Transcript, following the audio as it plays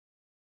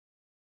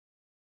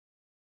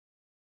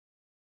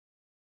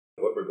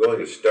What we're going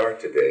to start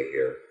today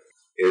here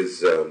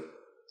is a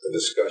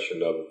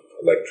discussion of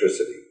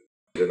electricity.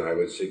 And I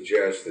would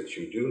suggest that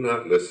you do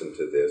not listen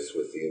to this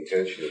with the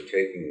intention of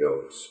taking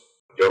notes.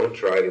 Don't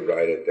try to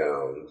write it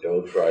down.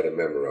 Don't try to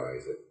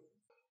memorize it.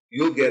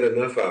 You'll get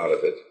enough out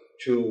of it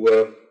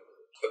to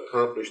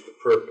accomplish the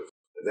purpose.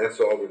 And that's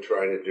all we're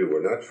trying to do.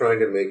 We're not trying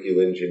to make you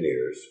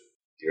engineers.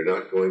 You're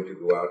not going to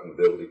go out and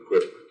build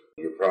equipment.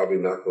 You're probably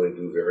not going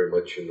to do very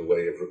much in the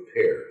way of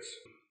repairs.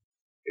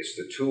 It's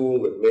the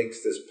tool that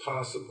makes this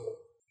possible.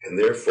 And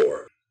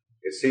therefore,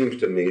 it seems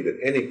to me that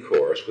any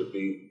course would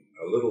be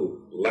a little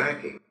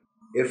lacking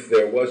if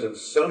there wasn't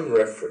some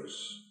reference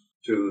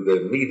to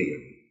the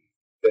medium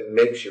that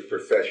makes your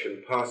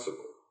profession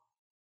possible.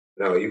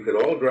 Now, you can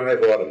all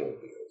drive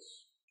automobiles,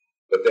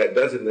 but that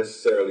doesn't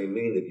necessarily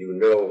mean that you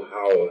know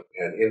how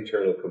an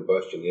internal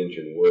combustion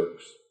engine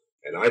works.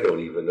 And I don't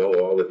even know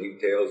all the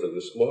details of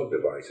the smog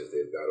devices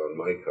they've got on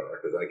my car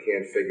because I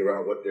can't figure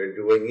out what they're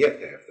doing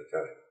yet half the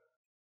time.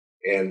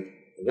 And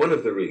one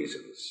of the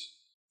reasons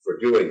for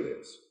doing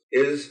this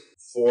is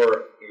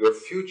for your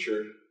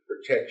future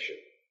protection.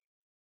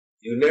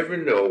 You never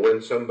know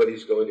when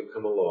somebody's going to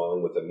come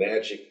along with a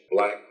magic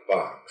black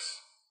box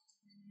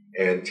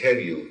and tell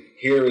you,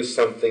 here is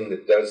something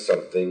that does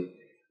something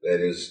that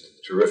is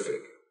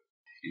terrific.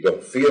 You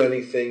don't feel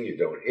anything, you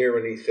don't hear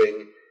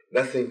anything,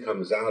 nothing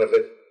comes out of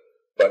it,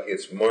 but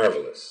it's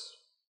marvelous.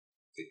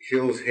 It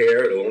kills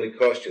hair, it'll only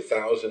cost you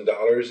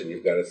 $1,000, and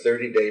you've got a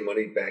 30-day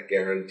money-back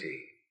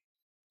guarantee.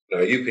 Now,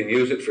 you can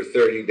use it for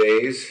 30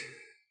 days,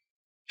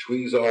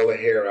 tweeze all the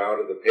hair out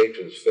of the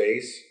patron's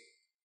face,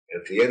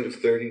 and at the end of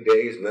 30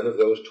 days, none of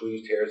those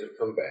tweezed hairs have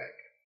come back,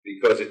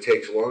 because it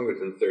takes longer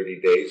than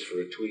 30 days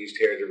for a tweezed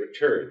hair to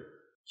return.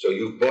 So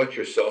you've bought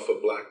yourself a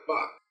black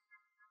box,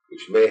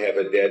 which may have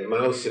a dead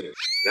mouse in it.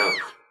 Now,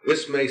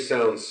 this may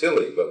sound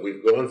silly, but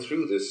we've gone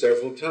through this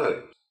several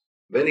times.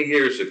 Many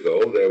years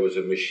ago, there was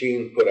a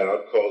machine put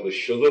out called a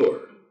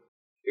Chaleur.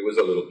 It was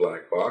a little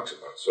black box,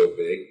 about so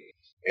big,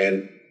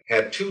 and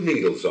had 2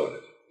 needles on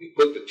it. You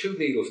put the 2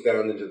 needles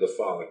down into the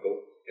follicle,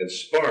 and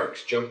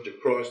sparks jumped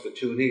across the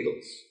 2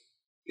 needles.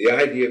 The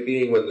idea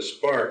being when the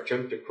spark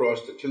jumped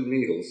across the 2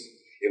 needles,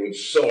 it would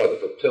saw the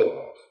papilla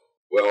off.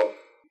 Well,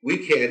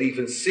 we can't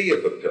even see a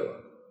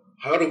papilla.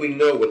 How do we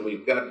know when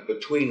we've got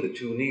between the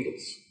 2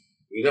 needles?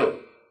 We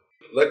don't.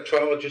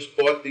 Electrologists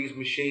bought these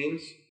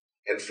machines,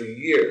 and for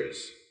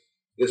years,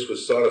 this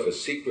was sort of a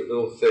secret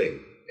little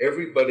thing.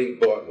 Everybody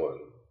bought one.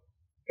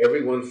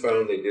 Everyone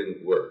found they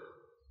didn't work.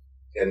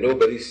 And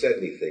nobody said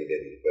anything to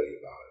anybody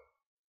about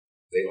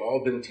it. They've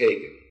all been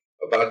taken.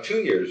 About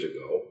 2 years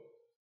ago,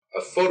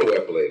 a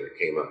photoepilator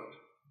came out,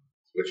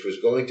 which was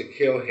going to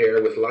kill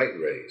hair with light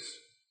rays.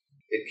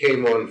 It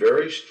came on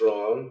very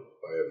strong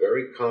by a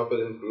very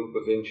competent group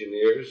of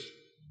engineers,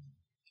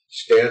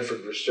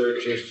 Stanford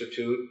Research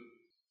Institute,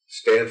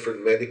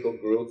 Stanford Medical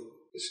Group.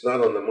 It's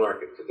not on the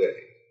market today.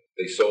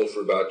 They sold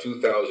for about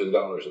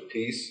 $2,000 a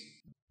piece.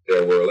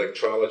 There were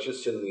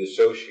electrologists in the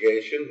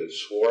association that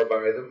swore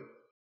by them,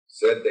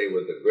 said they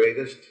were the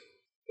greatest.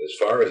 As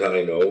far as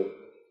I know,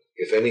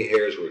 if any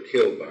hairs were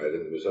killed by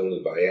them, it was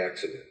only by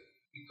accident,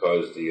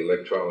 because the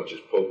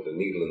electrologist poked the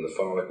needle in the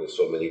follicle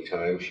so many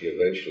times she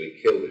eventually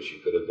killed it. She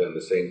could have done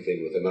the same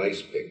thing with an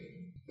ice pick.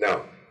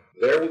 Now,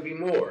 there will be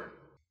more.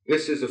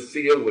 This is a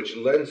field which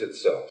lends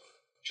itself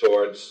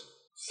towards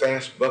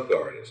fast buck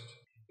artists.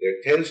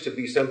 There tends to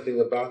be something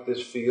about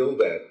this field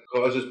that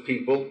causes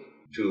people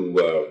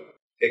to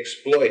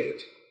exploit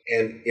it.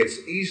 And it's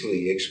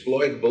easily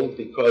exploitable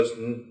because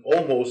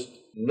almost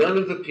none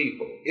of the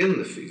people in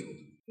the field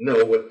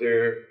know what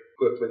their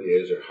equipment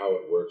is or how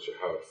it works or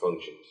how it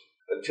functions.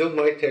 Until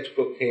my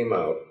textbook came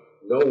out,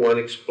 no one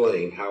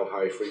explained how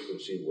high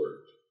frequency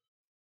worked.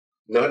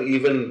 Not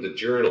even the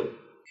journal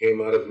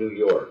came out of New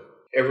York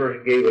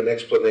ever gave an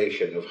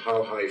explanation of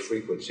how high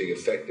frequency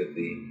affected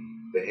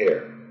the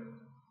hair.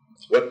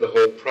 It's what the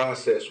whole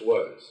process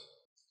was.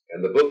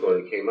 And the book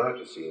only came out,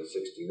 you see, in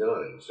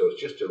 '69. So it's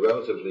just a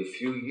relatively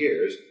few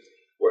years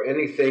where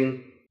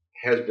anything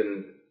has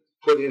been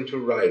put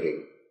into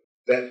writing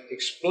that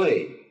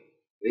explain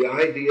the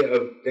idea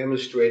of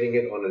demonstrating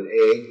it on an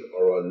egg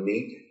or on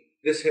meat.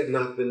 This had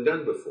not been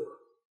done before.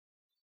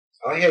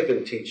 I had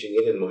been teaching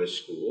it in my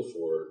school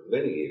for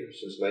many years,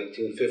 since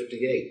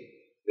 1958.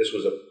 This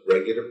was a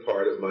regular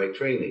part of my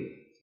training.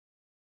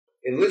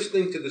 In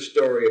listening to the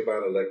story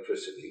about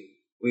electricity,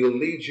 we'll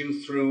lead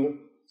you through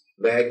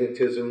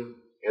magnetism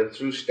and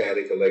through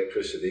static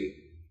electricity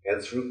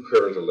and through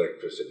current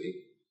electricity,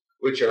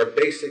 which are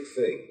basic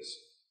things.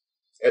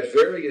 At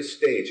various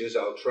stages,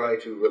 I'll try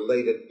to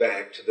relate it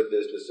back to the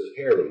business of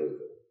hair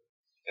removal.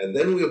 And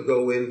then we'll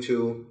go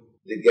into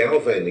the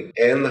galvanic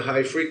and the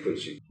high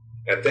frequency.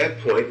 At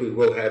that point, we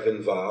will have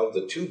involved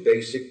the 2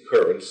 basic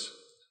currents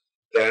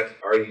that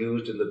are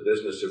used in the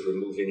business of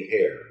removing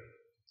hair.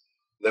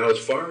 Now, as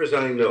far as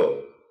I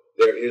know,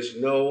 there is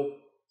no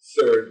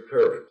third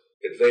current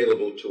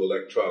available to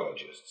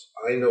electrologists.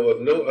 I know of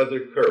no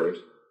other current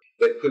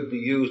that could be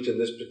used in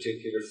this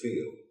particular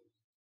field.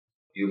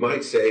 You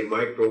might say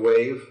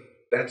microwave.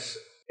 That's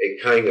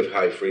a kind of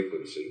high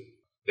frequency.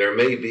 There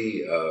may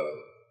be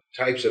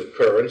types of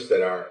currents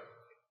that are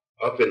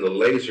up in the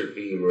laser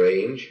beam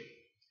range,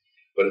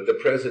 but at the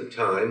present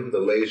time, the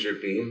laser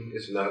beam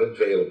is not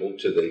available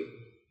to the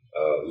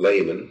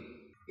layman.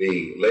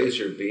 The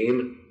laser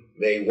beam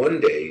may one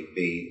day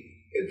be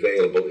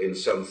available in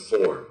some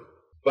form,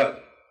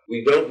 but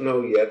we don't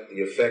know yet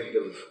the effect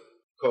of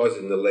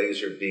causing the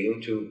laser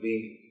beam to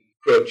be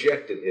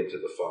projected into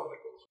the follicles.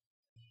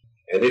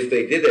 And if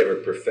they did ever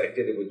perfect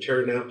it, it would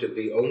turn out to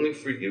be only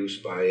for use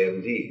by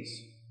MDs.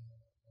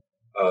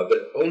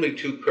 The only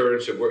two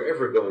currents that we're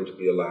ever going to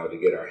be allowed to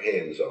get our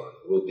hands on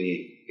will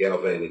be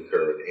galvanic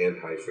current and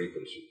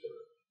high-frequency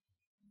current.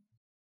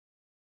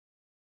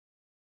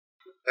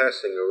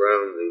 Passing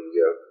around the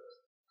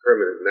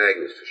permanent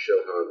magnets to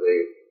show how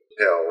they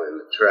repel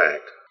and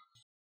attract.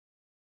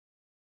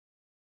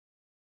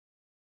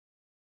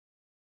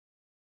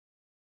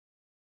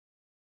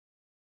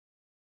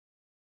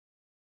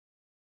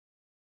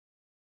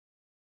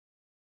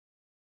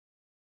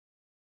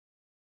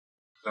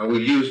 Now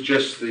we'll use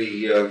just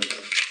the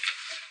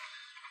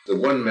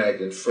one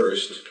magnet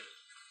first.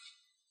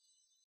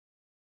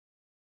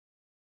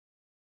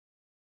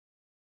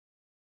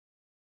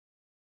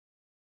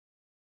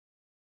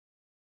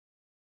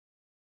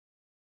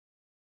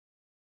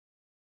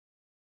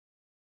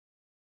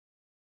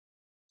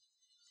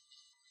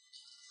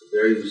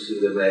 There you see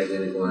the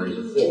magnetic lines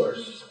of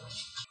force.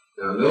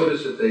 Now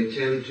notice that they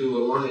tend to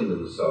align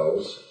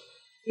themselves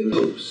in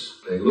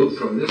loops. They loop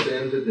from this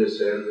end to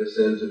this end, this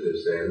end to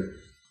this end,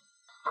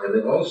 and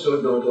they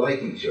also don't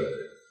like each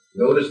other.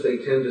 Notice they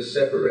tend to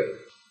separate.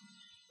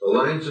 The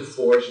lines of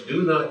force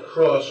do not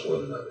cross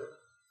one another.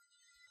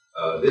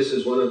 This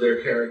is one of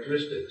their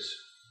characteristics.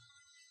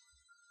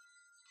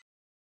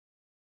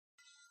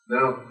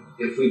 Now,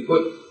 if we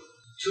put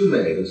two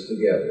magnets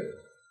together,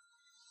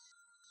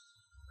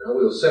 now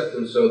we'll set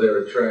them so they're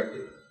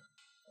attracted.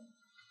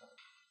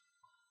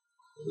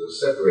 We'll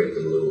separate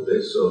them a little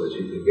bit so that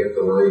you can get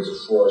the lines of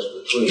force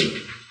between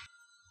them.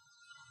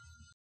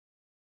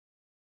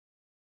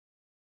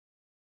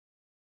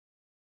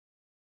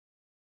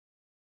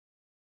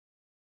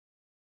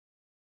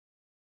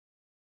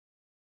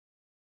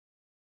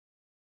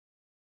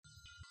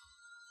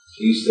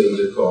 These things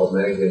are called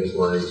magnetic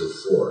lines of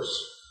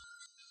force.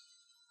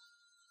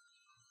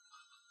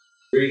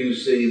 Here you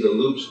see the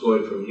loops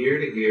going from here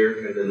to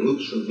here, and then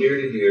loops from here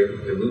to here,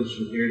 and loops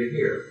from here to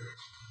here.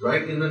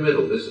 Right in the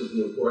middle, this is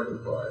the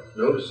important part.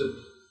 Notice that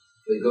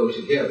they go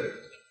together.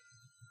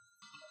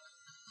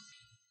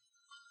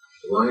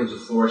 The lines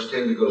of force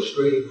tend to go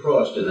straight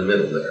across in the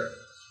middle there.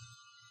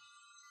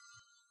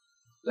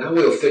 Now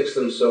we'll fix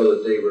them so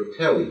that they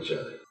repel each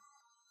other.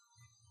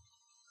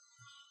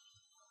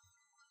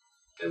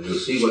 And we'll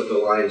see what the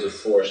lines of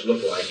force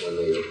look like when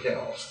they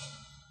repel.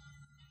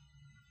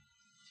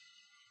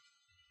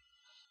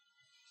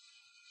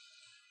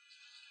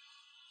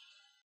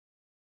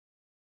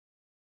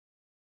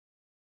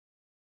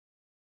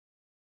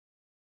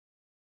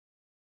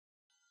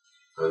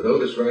 Now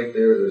notice right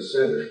there in the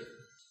center.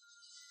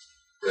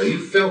 Now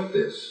you felt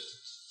this.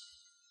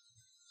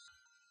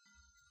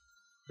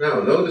 Now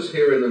notice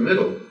here in the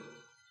middle,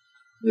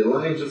 the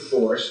lines of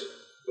force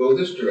go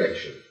this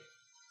direction.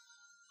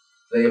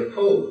 They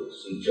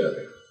oppose each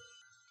other.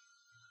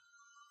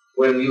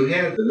 When you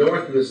had the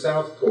North and the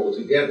South Pole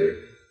together,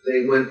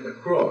 they went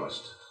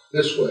across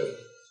this way.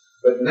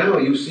 But now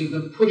you see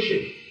them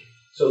pushing.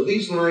 So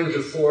these lines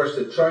of force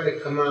that try to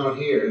come out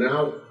here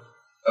now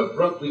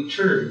abruptly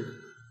turn.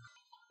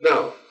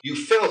 Now, you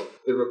felt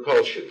the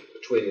repulsion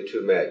between the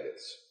two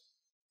magnets.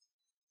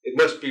 It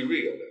must be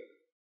real then.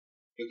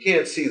 You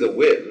can't see the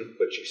wind,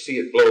 but you see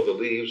it blow the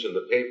leaves and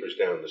the papers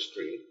down the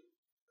street.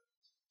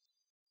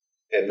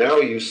 And now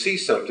you see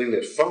something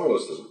that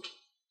follows them.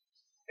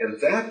 And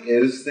that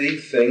is the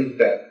thing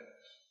that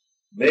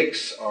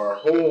makes our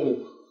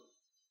whole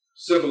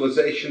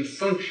civilization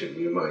function,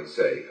 you might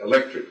say,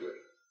 electrically.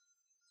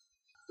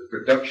 The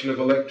production of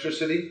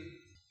electricity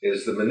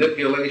is the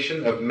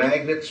manipulation of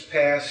magnets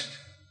past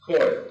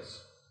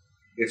coils.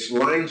 It's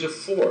lines of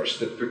force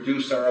that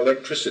produce our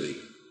electricity.